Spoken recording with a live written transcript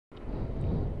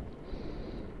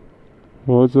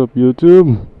What's up,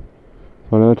 YouTube?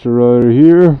 FinancialRider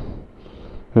here,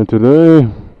 and today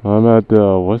I'm at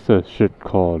the, what's that shit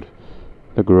called?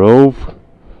 The Grove,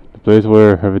 the place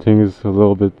where everything is a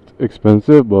little bit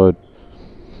expensive, but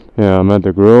yeah, I'm at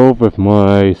the Grove with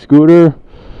my scooter,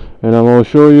 and I'm gonna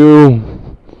show you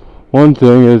one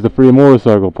thing is the free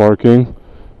motorcycle parking,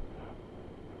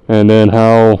 and then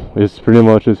how it's pretty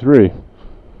much is free.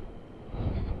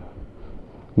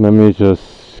 Let me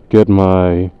just get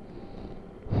my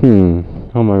how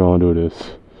am I gonna do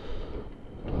this?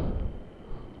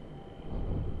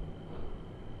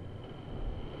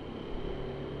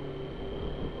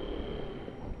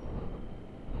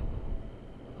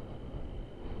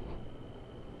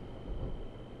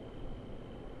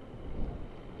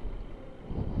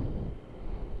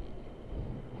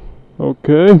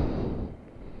 Okay.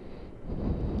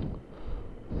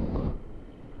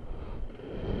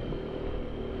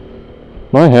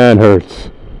 My hand hurts.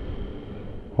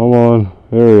 Hold on,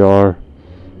 there we are.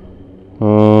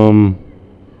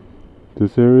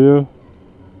 This area.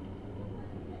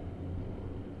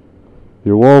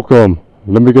 You're welcome.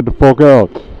 Let me get the fuck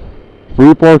out.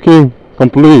 Free parking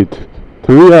complete.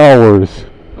 3 hours.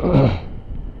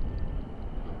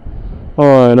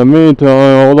 Alright, in the meantime,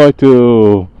 I would like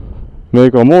to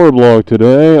make a motovlog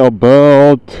today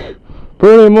about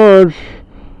pretty much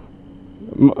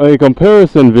a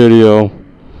comparison video.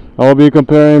 I'll be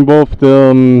comparing both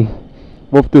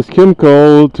this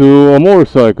Kymco to a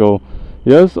motorcycle.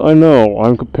 Yes, I know.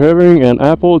 I'm comparing an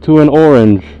apple to an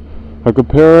orange. I'm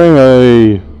comparing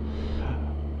a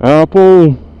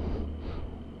apple,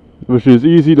 which is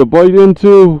easy to bite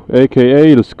into,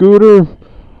 aka the scooter,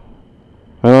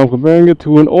 and I'm comparing it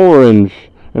to an orange.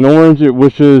 An orange,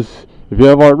 which is, if you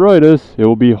have arthritis, it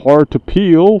will be hard to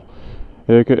peel,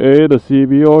 aka the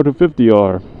CBR to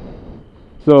 50R.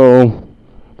 So,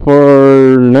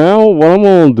 for now, what I'm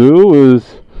going to do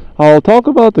is I'll talk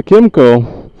about the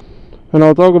Kymco, and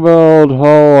I'll talk about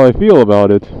how I feel about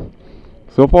it.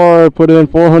 So far, I put in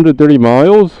 430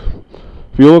 miles.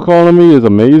 Fuel economy is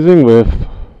amazing, with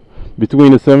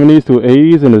between the 70s to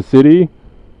 80s in the city.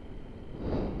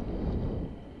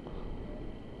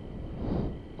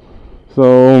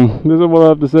 So this is what I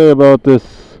have to say about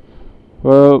this.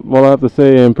 Well, what I have to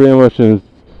say, and pretty much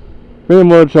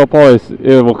I'll probably,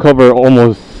 it will cover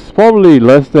almost, probably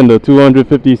less than the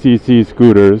 250cc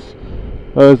scooters.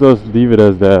 Let's just leave it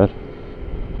as that.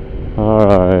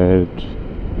 Alright.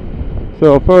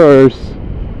 So first,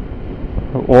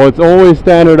 well, it's always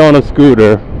standard on a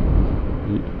scooter.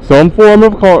 Some form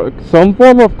of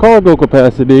cargo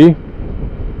capacity,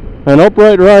 an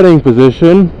upright riding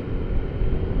position.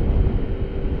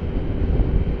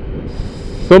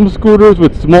 Some scooters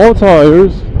with small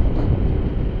tires,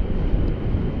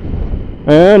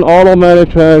 and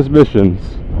automatic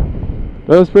transmissions.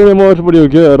 That's pretty much what you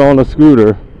get on a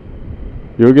scooter.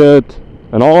 You get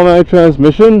an automatic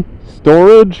transmission,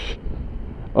 storage,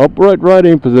 upright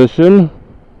riding position,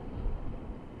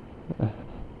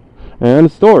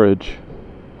 and storage.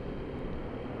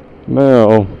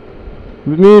 Now,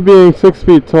 me being 6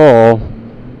 feet tall,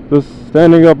 just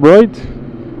standing upright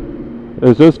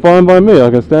is just fine by me.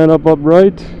 I can stand up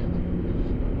upright,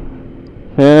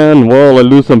 and well, I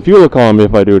lose some fuel economy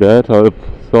if I do that.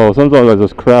 So sometimes I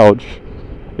just crouch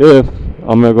if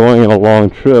I'm going on a long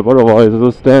trip. Otherwise, I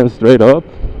just stand straight up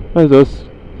and just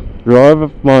drive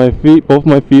with my feet, both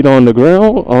my feet on the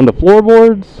ground, on the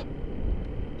floorboards.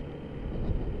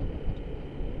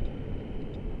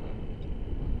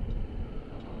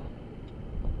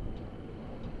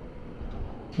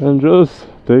 And just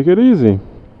take it easy.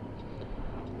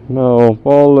 Now,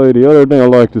 probably the other thing I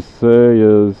like to say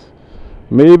is,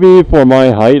 maybe for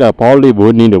my height, I probably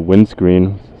would need a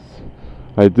windscreen.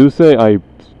 I do say I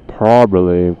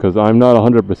probably, because I'm not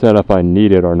 100% if I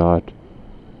need it or not.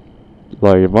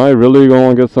 Like, if I really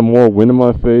going to get some more wind in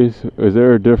my face, is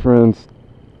there a difference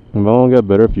if I don't get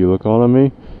better fuel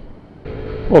economy?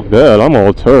 Fuck that, I'm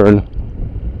all turn.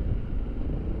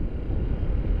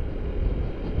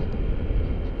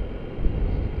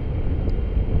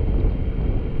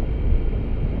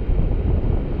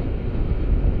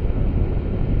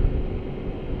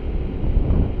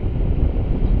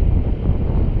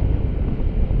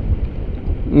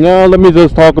 Now let me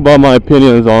just talk about my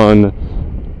opinions on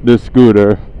this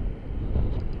scooter.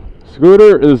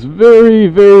 Scooter is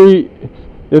very,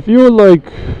 if you're like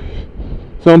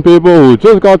some people who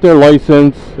just got their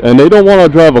license and they don't want to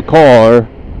drive a car,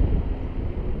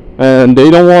 and they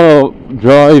don't want to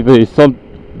drive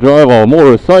a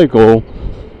motorcycle,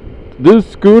 this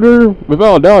scooter,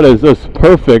 without a doubt, is just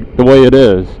perfect the way it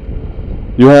is.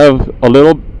 You have a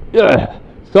little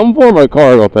some form of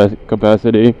cargo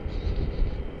capacity.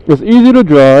 It's easy to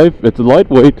drive, it's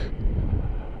lightweight.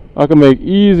 I can make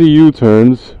easy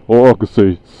U-turns, or I could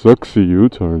say sexy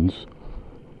U-turns,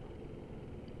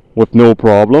 with no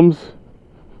problems.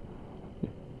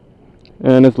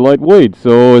 And it's lightweight,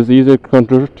 so it's easy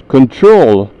to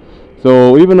control.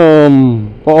 So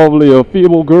even probably a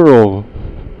feeble girl,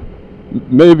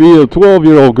 maybe a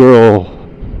 12-year-old girl,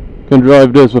 can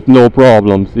drive this with no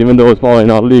problems, even though it's probably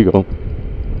not legal.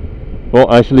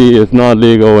 Well, actually, it's not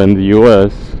legal in the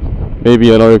US.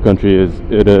 Maybe in other countries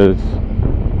it is.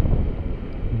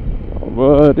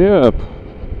 But yeah.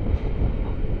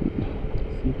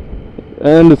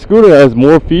 And the scooter has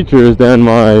more features than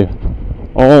my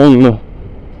own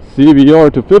CBR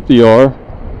 250R.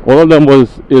 One of them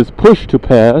is push to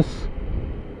pass,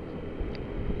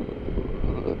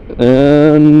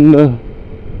 and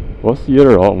what's the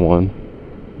other one?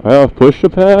 I have push to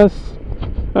pass.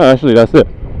 Oh, actually, that's it.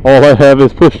 All I have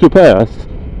is push to pass.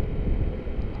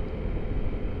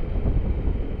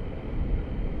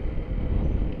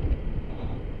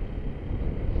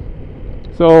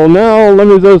 So now let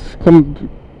me just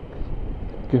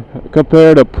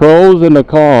compare the pros and the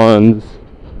cons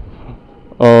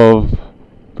of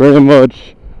pretty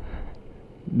much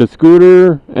the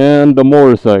scooter and the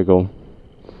motorcycle.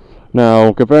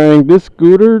 Now, comparing this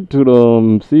scooter to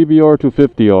the CBR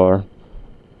 250R,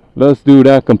 let's do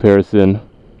that comparison.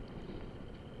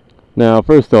 Now,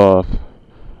 first off,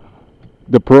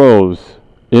 the pros.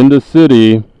 In the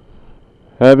city,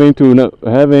 having to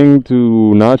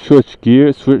not shift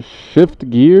gears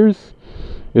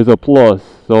is a plus.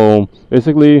 So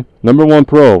basically, number one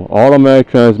pro, automatic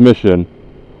transmission.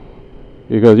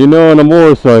 Because you know, on a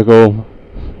motorcycle,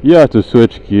 you have to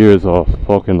switch gears a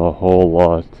whole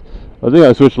lot. I think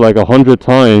I switched like 100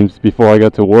 times before I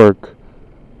got to work.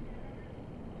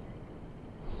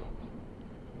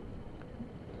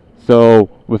 So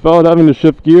without having to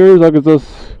shift gears, I could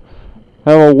just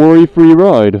have a worry-free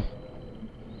ride.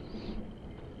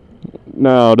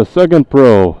 Now the second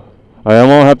pro, I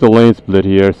won't have to lane split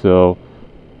here, so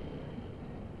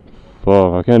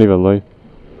fuck, I can't even lane.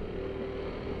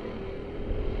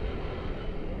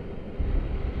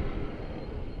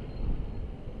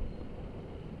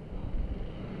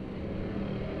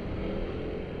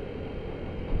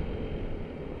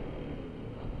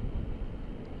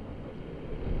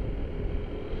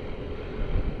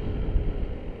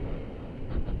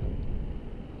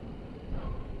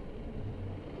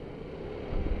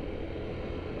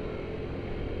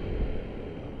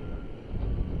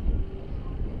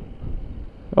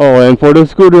 Oh, and for the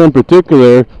scooter in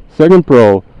particular, second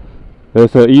pro,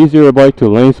 it's an easier bike to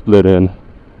lane split in.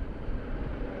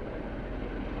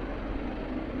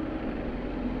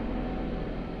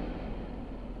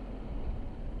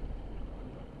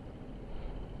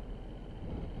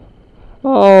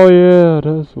 Oh yeah,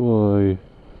 that's why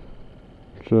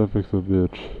traffic's a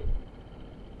bitch.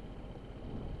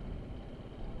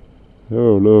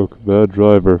 Oh look, bad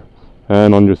driver.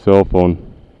 Hand on your cell phone.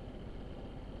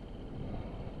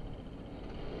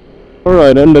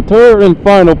 Alright, and the third and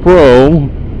final pro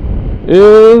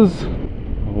is,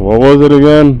 what was it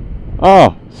again?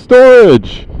 Ah,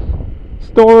 storage!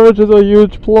 Storage is a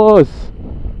huge plus.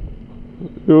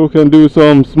 You can do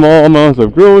some small amounts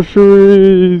of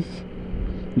groceries.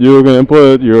 You can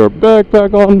put your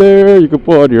backpack on there. You can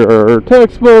put your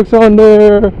textbooks on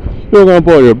there. You can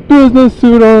put your business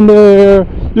suit on there.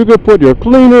 You can put your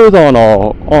cleaners on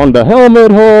the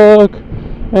helmet hook.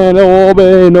 And there will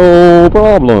be no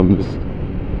problems.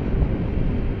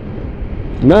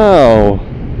 Now,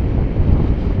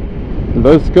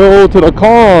 let's go to the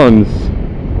cons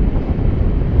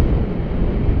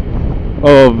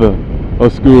of a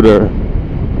scooter.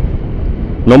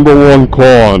 Number one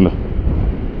con.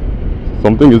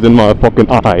 Something is in my fucking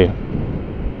eye.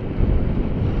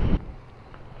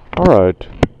 Alright.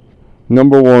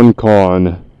 Number one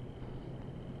con.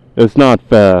 It's not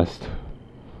fast.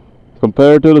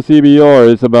 Compared to the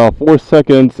CBR, it's about 4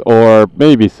 seconds or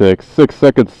maybe 6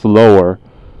 seconds slower.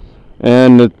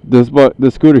 And this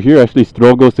scooter here actually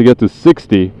struggles to get to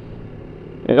 60.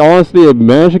 And honestly, it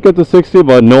managed to get to 60,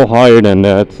 but no higher than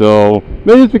that. So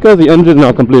maybe it's because the engine's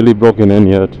not completely broken in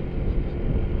yet.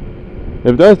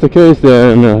 If that's the case,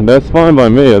 then that's fine by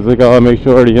me. I just gotta make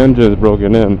sure the engine is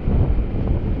broken in.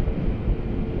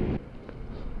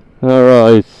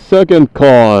 Alright, second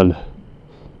con.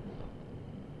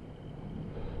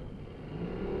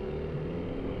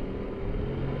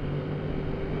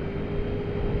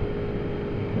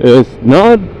 This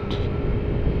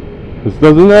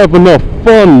doesn't have enough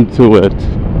fun to it.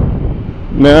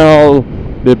 Now,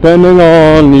 depending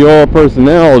on your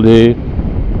personality,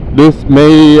 this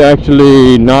may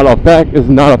actually not affect, it's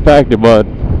not a factor, but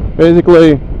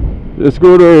basically the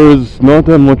scooter is not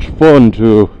that much fun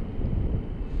to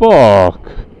fuck.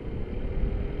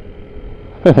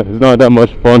 It's not that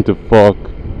much fun to fuck.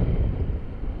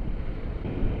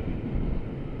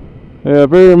 Yeah,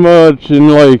 very much. In,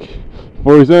 like,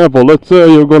 for example, let's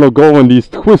say you're gonna go in these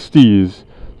twisties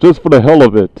just for the hell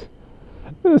of it.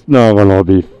 It's not gonna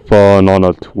be fun on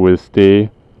a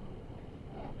twisty.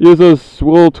 You just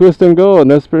will twist and go, and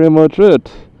that's pretty much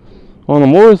it. On a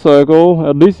motorcycle,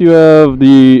 at least you have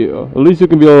the, at least you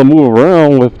can be able to move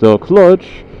around with the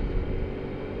clutch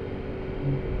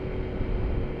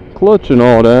and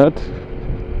all that.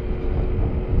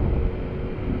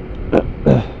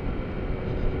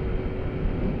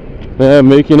 Yeah,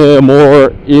 making it a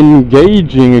more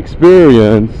engaging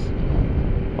experience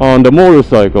on the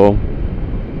motorcycle.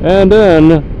 And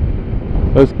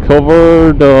then let's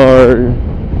cover the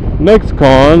next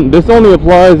con. This only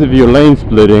applies if you're lane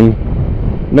splitting.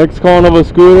 Next con of a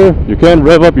scooter, you can't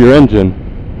rev up your engine.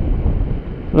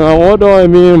 Now, what do I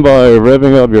mean by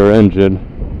revving up your engine?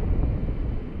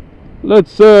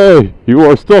 Let's say you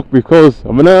are stuck because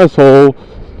of an asshole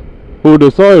who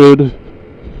decided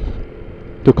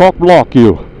to cock block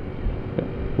you,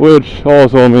 which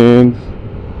also means,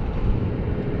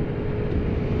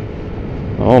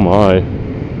 oh my,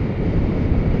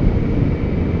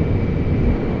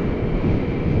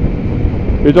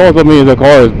 it also means the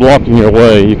car is blocking your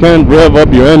way. You can't rev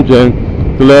up your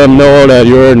engine to let them know that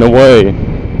you're in the way.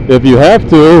 If you have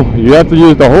to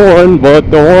use the horn,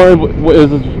 but the horn is,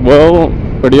 well,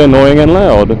 pretty annoying and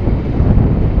loud.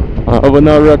 I would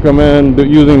not recommend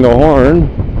using the horn.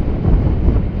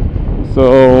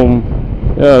 So,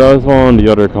 yeah, that's one of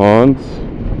the other cons.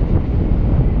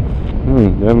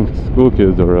 Them school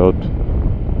kids are out.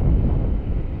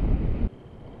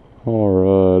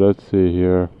 Alright, let's see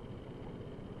here.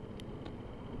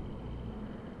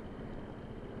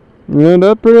 And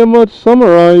that pretty much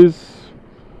summarizes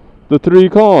the 3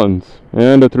 cons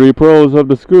and the 3 pros of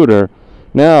the scooter.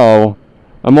 Now,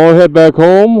 I'm gonna head back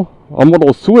home. I'm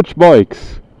gonna switch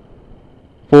bikes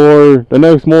for the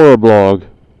next motovlog.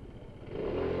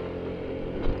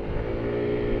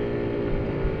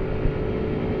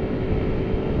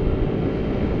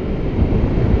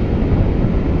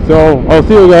 So I'll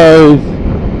see you guys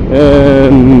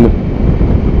in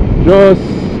just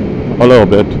a little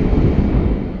bit.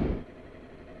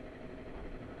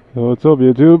 So what's up,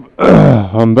 YouTube?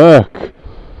 I'm back.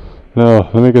 Now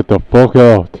let me get the fuck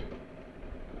out.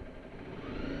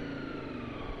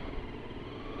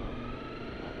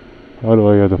 How do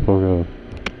I get the fuck out?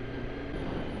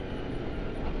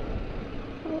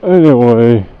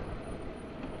 Anyway,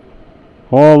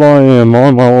 while I am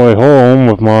on my way home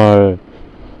with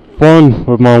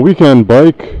my weekend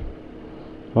bike,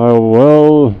 I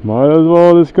might as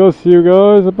well discuss to you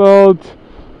guys about,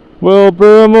 well,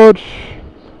 pretty much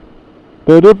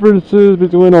the differences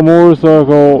between a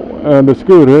motorcycle and a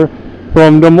scooter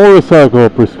from the motorcycle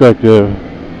perspective.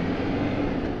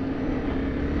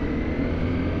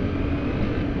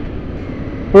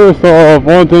 First off,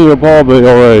 one thing you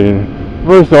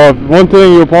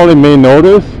probably may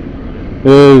notice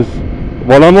is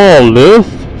what I'm gonna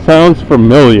list sounds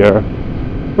familiar.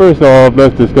 First off,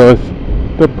 let's discuss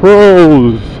the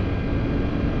pros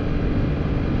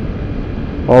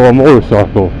of a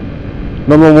motorcycle.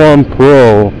 Number 1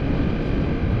 pro,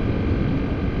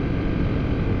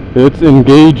 it's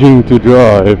engaging to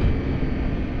drive.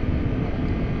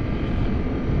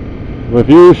 If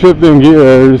you're shifting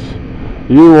gears,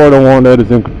 you are the one that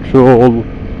is in control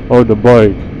of the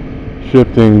bike.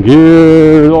 Shifting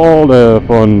gears, all that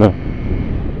fun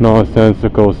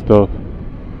nonsensical stuff.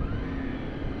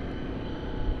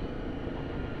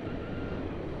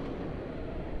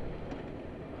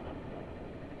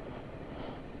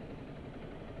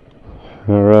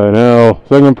 Alright, now,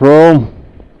 second pro,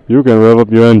 you can rev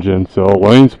up your engine, so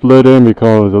lane splitting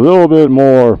becomes a little bit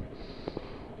more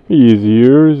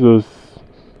easier. Just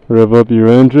rev up your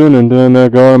engine, and then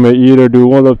that guy may either do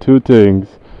one of 2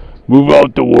 things: move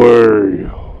out the way,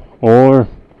 or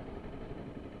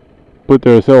put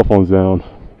their cell phones down.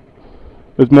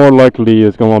 It's more likely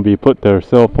it's gonna be put their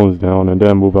cell phones down and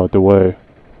then move out the way.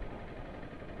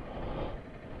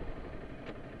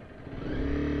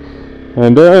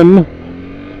 And then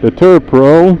the third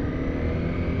pro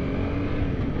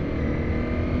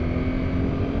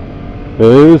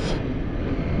is,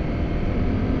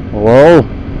 well,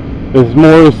 it's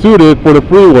more suited for the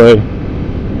freeway.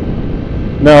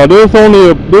 Now this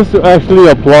actually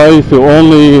applies to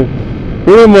only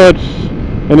pretty much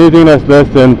anything that's less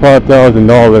than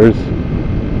 $5,000.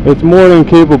 it's more than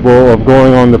capable of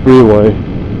going on the freeway.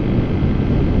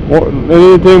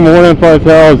 Anything more than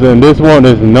 5,000, this one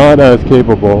is not as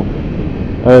capable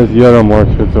as the other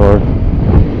markets are.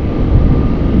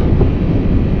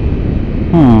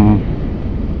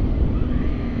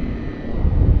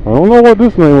 I don't know what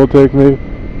this thing will take me.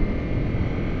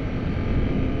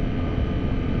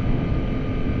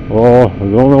 Well,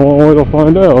 there's only one way to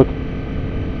find out.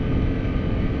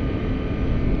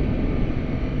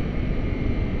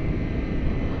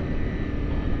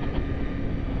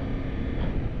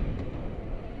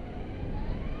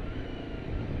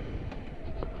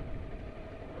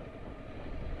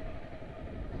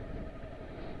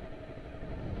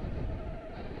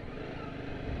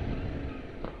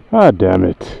 Ah, damn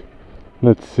it.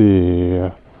 Let's see.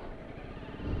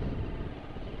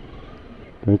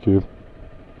 Thank you.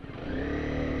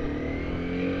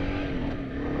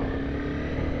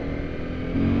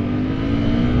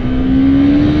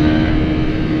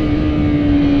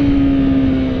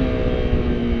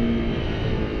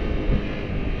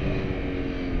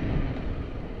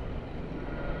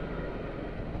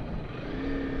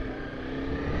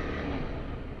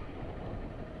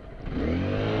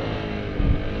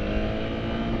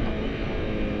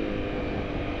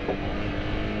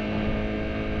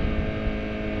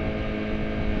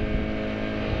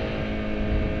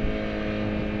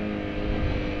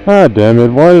 Ah, damn it,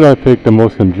 why did I pick the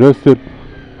most congested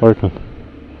parking?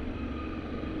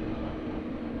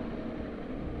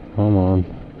 Come on.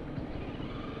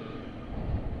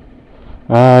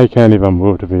 I can't even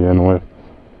move to begin with.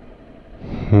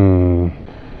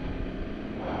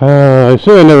 I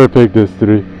should have never picked this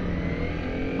 3.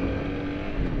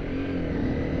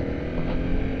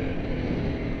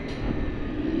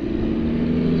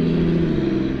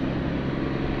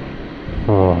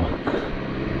 Fuck.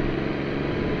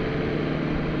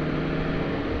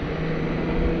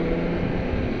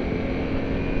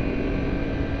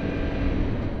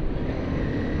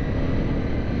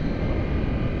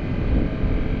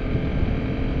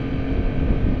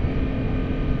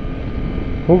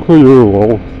 Okay, you're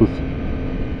well.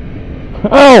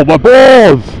 Ow, my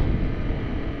balls!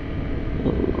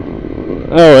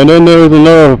 Oh, and then there's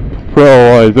another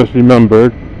pro I just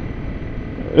remembered.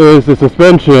 Is the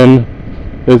suspension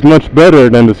is much better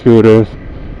than the scooters.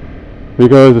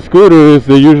 Because the scooters,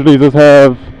 they usually just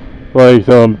have like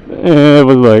some, it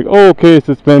was like, okay,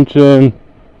 suspension.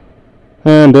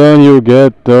 And then you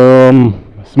get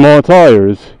small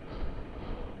tires.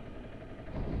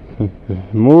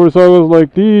 Motorcycles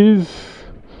like these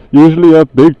usually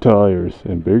have big tires,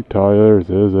 and big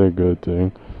tires is a good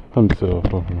thing. I'm so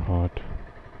fucking hot.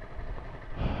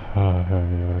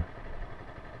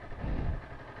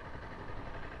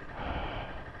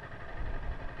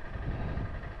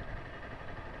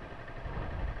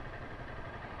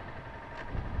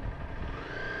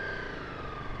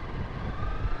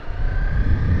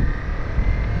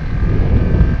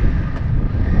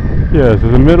 Yes,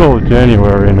 it's the middle of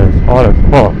January and it's hot as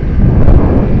fuck.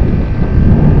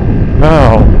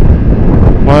 Now,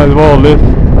 might as well list.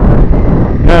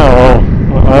 Now,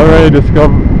 I already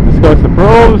discussed the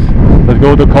pros. Let's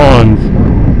go to cons.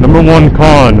 Number 1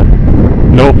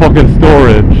 con: no fucking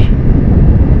storage.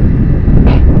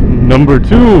 Number 2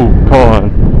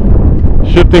 con: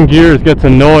 shifting gears gets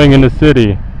annoying in the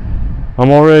city. I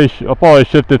probably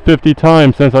shifted 50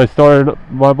 times since I started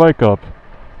my bike up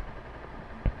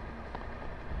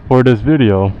for this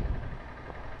video.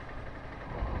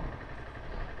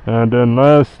 And then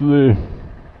lastly,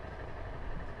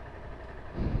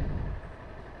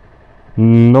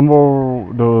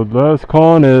 the last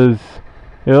con is,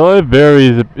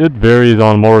 it varies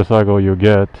on motorcycle you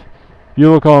get.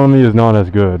 Fuel economy is not as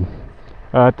good.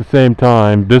 At the same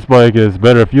time, this bike is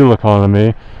better fuel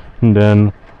economy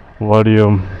than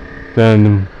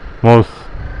most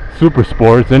super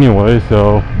sports anyway,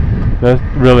 so that's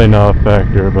really not a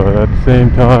factor, but at the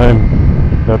same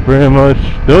time, that pretty much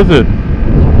does it.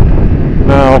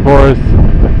 Now, of course,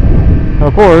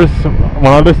 when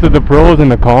I listed the pros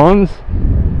and the cons,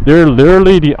 they're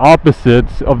literally the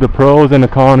opposites of the pros and the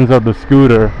cons of the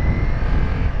scooter.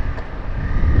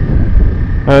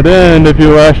 And then if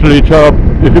you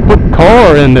put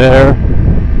car in there,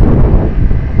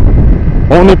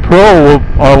 only pro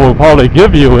I will probably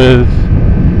give you is,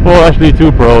 well, actually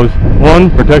 2 pros. 1,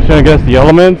 protection against the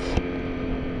elements,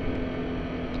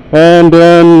 and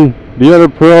then the other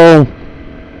pro,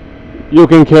 you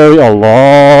can carry a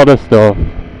lot of stuff.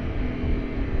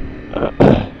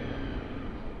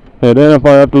 And then if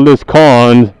I have to list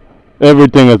cons,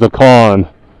 everything is a con.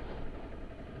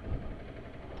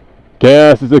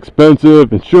 Gas is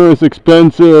expensive, insurance is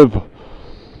expensive,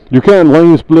 you can't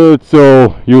lane split,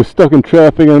 so you're stuck in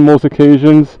traffic on most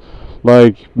occasions,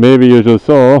 like maybe you just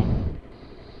saw.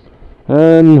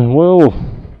 And well,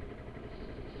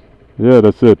 yeah,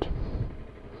 that's it.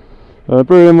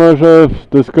 Pretty much I've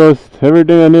discussed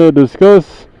everything I need to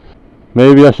discuss.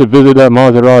 Maybe I should visit that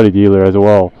Maserati dealer as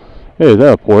well. Hey, is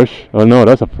that a Porsche? Oh no,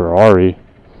 that's a Ferrari.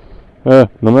 No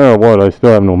matter what, I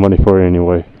still have no money for it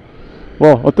anyway.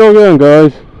 Well, until then,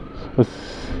 guys.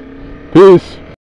 Peace.